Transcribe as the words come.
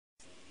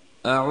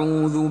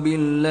اعوذ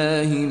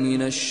بالله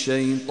من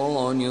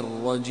الشیطان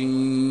الرجیم.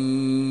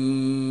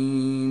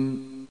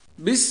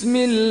 بسم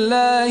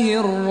الله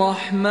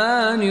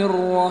الرحمن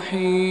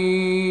الرحیم.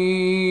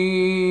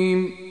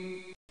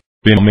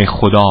 به نام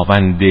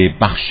خداوند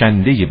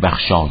بخشنده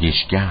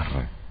بخشایشگر.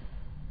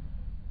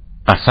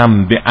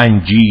 قسم به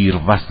انجیر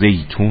و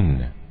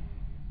زیتون،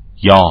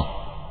 یا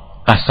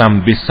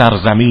قسم به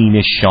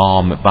سرزمین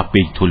شام و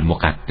بیت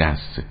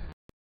المقدس.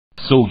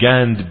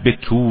 سوگند به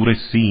طور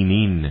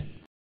سینین،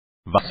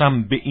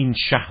 قسم به این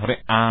شهر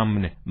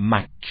امن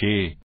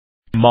مکه.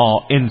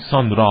 ما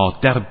انسان را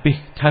در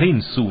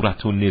بهترین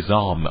صورت و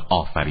نظام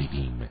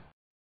آفریدیم،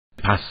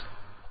 پس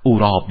او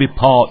را به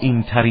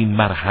پایین ترین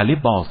مرحله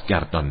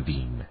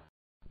بازگرداندیم.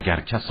 اگر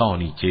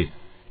کسانی که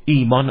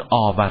ایمان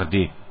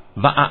آورده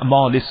و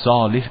اعمال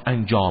صالح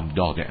انجام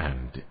داده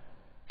اند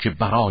که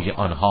برای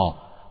آنها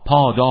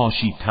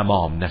پاداشی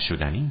تمام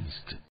نشدنی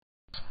است،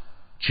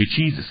 چه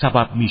چیز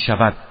سبب می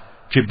شود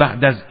که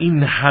بعد از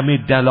این همه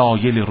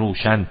دلایل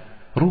روشن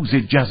روز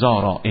جزا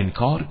را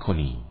انکار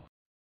کنی؟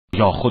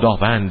 یا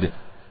خداوند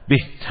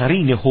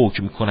بهترین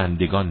حکم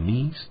کنندگان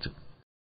نیست؟